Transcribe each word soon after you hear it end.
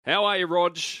How are you,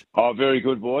 Rog? Oh, very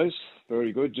good, boys.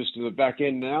 Very good. Just to the back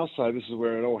end now, so this is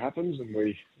where it all happens, and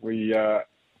we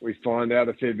find out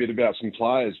a fair bit about some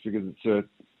players because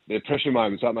they're pressure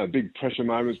moments, aren't they? Big pressure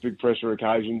moments, big pressure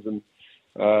occasions, and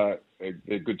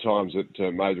they're good times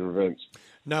at major events.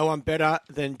 No one better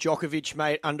than Djokovic,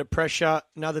 mate, under pressure.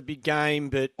 Another big game,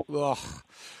 but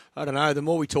I don't know. The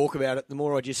more we talk about it, the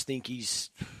more I just think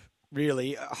he's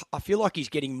really. I feel like he's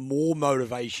getting more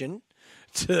motivation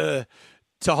to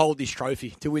hold this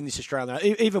trophy, to win this Australian.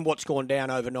 Even what's gone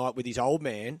down overnight with his old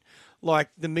man, like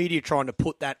the media trying to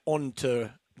put that onto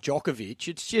Djokovic.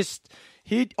 It's just,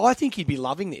 I think he'd be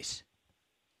loving this.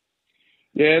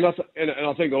 Yeah, and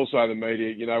I think also the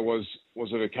media, was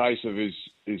it a case of his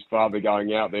father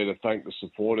going out there to thank the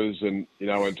supporters and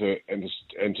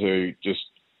to just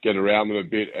get around them a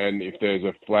bit, and if there's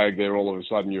a flag there, all of a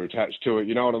sudden you're attached to it.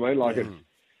 You know what I mean?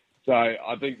 So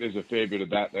I think there's a fair bit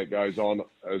of that goes on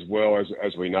as well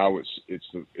as we know. It's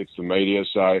the media.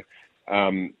 So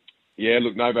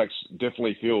look, Novak's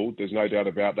definitely filled. There's no doubt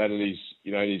about that, and he's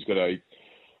got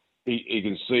he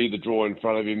can see the draw in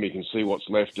front of him. He can see what's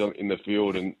left in the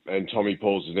field, and Tommy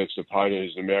Paul's his next opponent.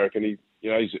 He's an American.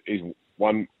 He's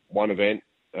won one event.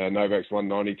 Novak's won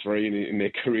 93 in their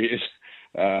careers.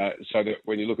 So that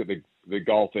when you look at the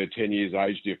golf, they're 10 years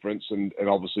age difference, and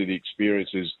obviously the experience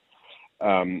is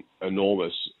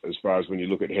enormous as far as when you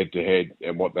look at head to head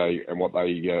and what they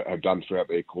have done throughout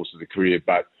their course of the career.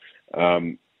 But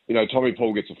Tommy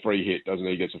Paul gets a free hit, doesn't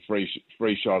he? He gets a free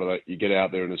shot of it. You get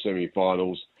out there in the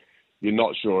semi-finals. You're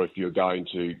not sure if you're going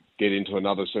to get into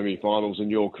another semi-finals in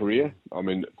your career. I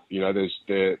mean,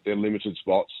 they're limited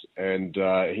spots, and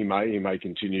he may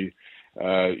continue.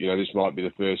 This might be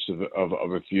the first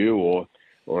of a few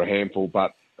or a handful,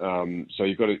 but so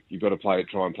you've got to try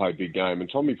and play a big game.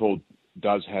 And Tommy Paul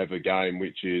does have a game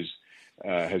which is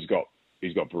he's got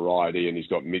variety and he's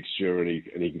got mixture, and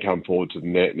he can come forward to the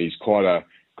net, and he's quite a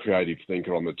creative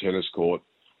thinker on the tennis court.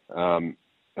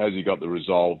 Has he got the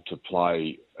resolve to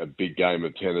play a big game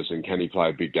of tennis, and can he play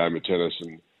a big game of tennis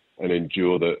and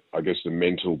endure the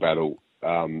mental battle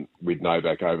with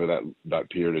Novak over that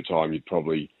period of time? You'd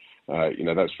probably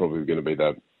that's probably going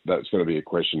to be a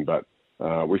question, but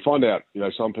we find out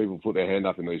some people put their hand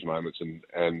up in these moments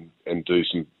and do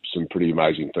some pretty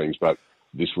amazing things, but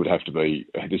this would have to be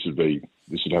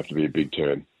a big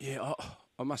turn. Yeah,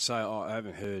 I must say I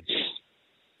haven't heard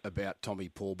about Tommy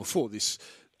Paul before this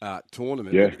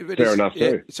tournament. Yeah, fair enough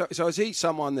too. So is he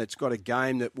someone that's got a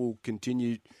game that will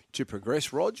continue to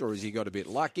progress, Rog, or has he got a bit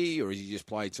lucky, or has he just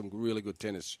played some really good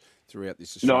tennis throughout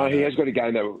this Australia? No, he has got a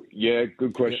game that. Yeah,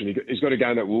 good question. Yeah. He's got a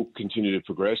game that will continue to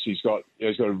progress. He's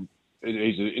an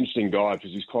interesting guy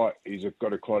because he's got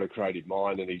quite a creative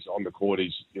mind, and he's on the court.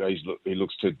 He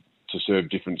looks to serve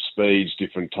different speeds,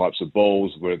 different types of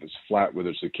balls, whether it's flat, whether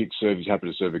it's a kick serve. He's happy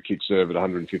to serve a kick serve at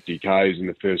 150 k's in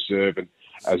the first serve, and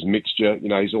as mixture,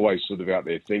 he's always sort of out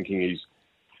there thinking.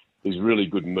 He's a really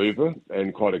good mover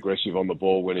and quite aggressive on the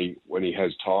ball when he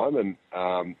has time,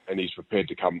 and he's prepared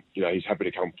to come. He's happy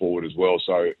to come forward as well.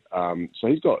 So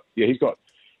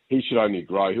he should only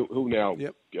grow. He'll now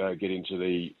get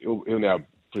into he'll now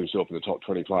put himself in the top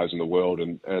 20 players in the world,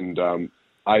 and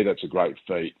A, that's a great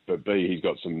feat, but B, he's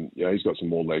got some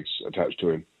more legs attached to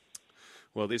him.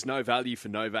 Well, there's no value for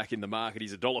Novak in the market.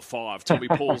 He's $1.05. Tommy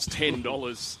Paul's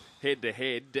 $10 head to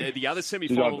head. The other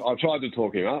semi-final. I've tried to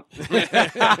talk him up.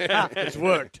 It's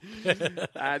worked.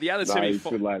 The other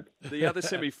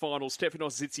semi-final,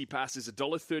 Stefanos Tsitsipas is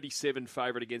 $1.37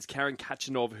 favourite against Karen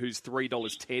Khachanov, who's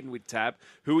 $3.10 with tab.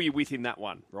 Who are you with in that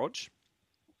one, Rog?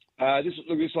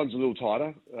 This one's a little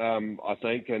tighter, I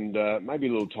think, and maybe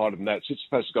a little tighter than that.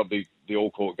 Tsitsipas has got the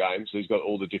all-court game, so he's got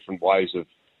all the different ways of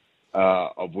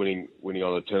winning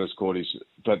on the tennis court.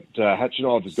 But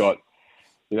Khachanov has got,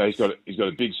 he's got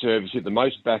a big serve. He's hit the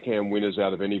most backhand winners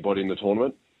out of anybody in the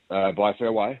tournament by a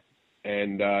fair way,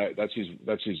 and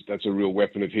that's a real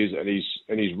weapon of his. And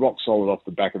he's rock solid off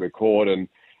the back of the court, and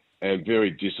very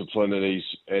disciplined,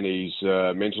 and he's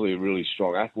mentally a really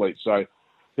strong athlete. So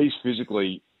he's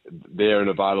physically there and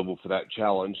available for that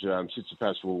challenge.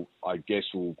 Tsitsipas will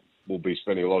be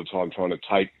spending a lot of time trying to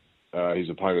take his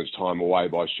opponent's time away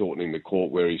by shortening the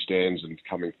court where he stands and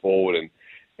coming forward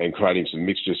and creating some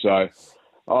mixture. So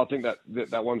I think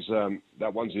that one's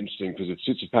interesting because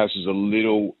Tsitsipas is a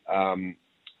little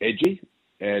edgy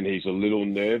and he's a little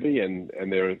nervy and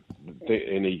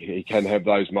he can have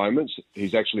those moments.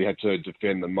 He's actually had to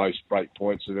defend the most break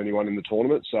points of anyone in the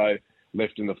tournament, so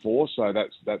left in the four. So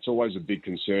that's always a big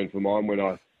concern for mine when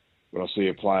I see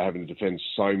a player having to defend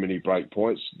so many break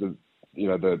points. The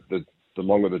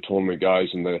longer the tournament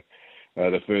goes and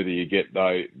the further you get,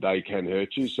 they can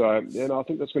hurt you. So, yeah, no, I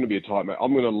think that's going to be a tight match.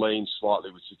 I'm going to lean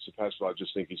slightly with Tsitsipas, but I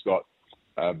just think he's got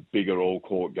a bigger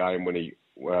all-court game when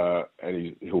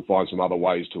he'll find some other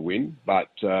ways to win. But,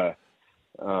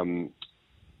 Khachanov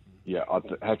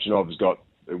has got.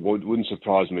 It wouldn't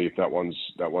surprise me if that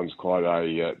one's quite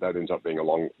that ends up being a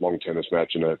long tennis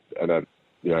match and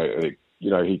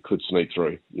he could sneak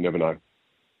through. You never know.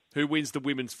 Who wins the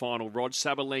women's final? Rog,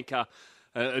 Sabalenka,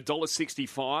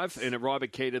 $1.65, and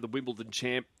Rybakina, the Wimbledon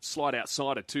champ, slide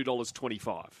outside at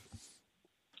 $2.25.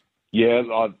 Yeah,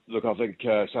 I think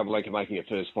Sabalenka making her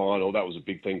first final, that was a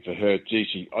big thing for her.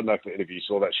 Gee, I don't know if the interview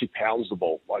saw that. She pounds the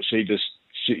ball. Like she's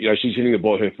hitting the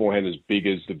ball. Her forehand as big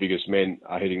as the biggest men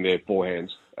are hitting their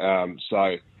forehands.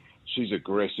 So she's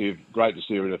aggressive. Great to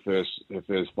see her in her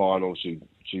first final.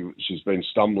 She's been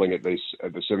stumbling at the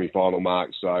semi-final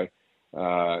mark. So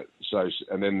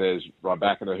and then there's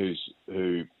Rybakina, she's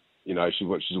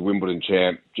a Wimbledon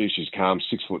champ. Gee, she's calm,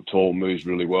 6 foot tall, moves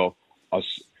really well. I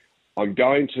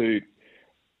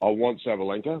want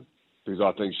Sabalenka because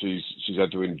I think she's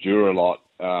had to endure a lot.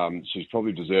 She's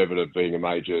probably deserved of being a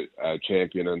major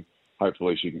champion, and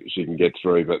hopefully she can get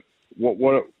through. But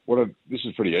this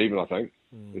is pretty even, I think.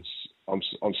 I'm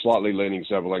slightly leaning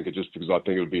Sabalenka just because I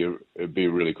think it'd be a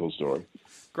really cool story.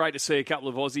 Great to see a couple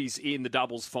of Aussies in the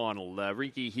doubles final.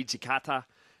 Rinky Hijikata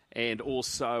and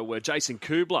also Jason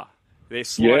Kubler. They're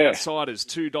slide outsiders,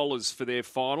 $2 for their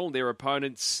final. Their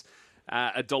opponents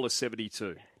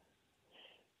 $1.72.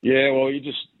 Yeah, well, you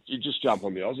just jump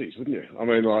on the Aussies, wouldn't you? I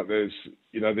mean, like there's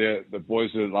the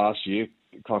boys that last year,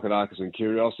 Kokkinakis and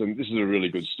Kyrgios, and this is a really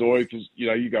good story because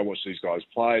you go watch these guys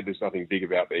play. There's nothing big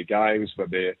about their games, but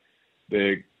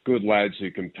they're good lads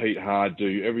who compete hard,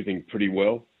 do everything pretty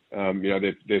well.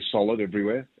 They're solid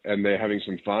everywhere, and they're having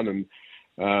some fun.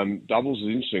 And doubles is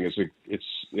interesting.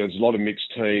 There's a lot of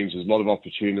mixed teams. There's a lot of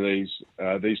opportunities.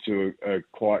 These two are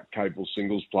quite capable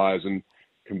singles players, and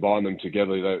combine them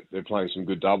together, they're playing some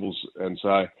good doubles. And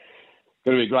so,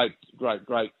 going to be a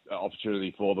great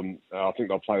opportunity for them. I think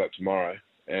they'll play that tomorrow.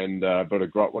 And what a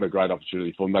great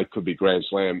opportunity for them. They could be Grand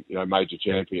Slam, major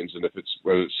champions. And whether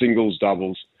it's singles,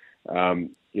 doubles, for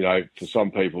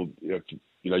some people,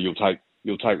 you'll take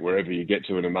wherever you get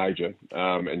to in a major,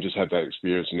 and just have that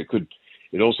experience. And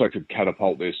it also could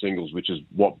catapult their singles, which is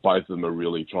what both of them are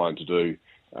really trying to do.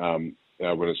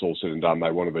 When it's all said and done,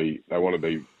 they want to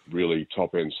be really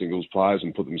top end singles players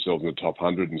and put themselves in the top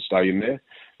 100 and stay in there.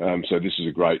 So this is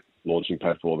a great launching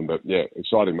pad for them. But yeah,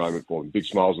 exciting moment for them. Big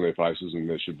smiles on their faces, and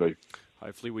there should be.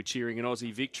 Hopefully we're cheering an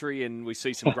Aussie victory and we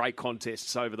see some great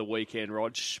contests over the weekend,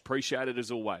 Rog. Appreciate it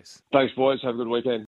as always. Thanks, boys. Have a good weekend.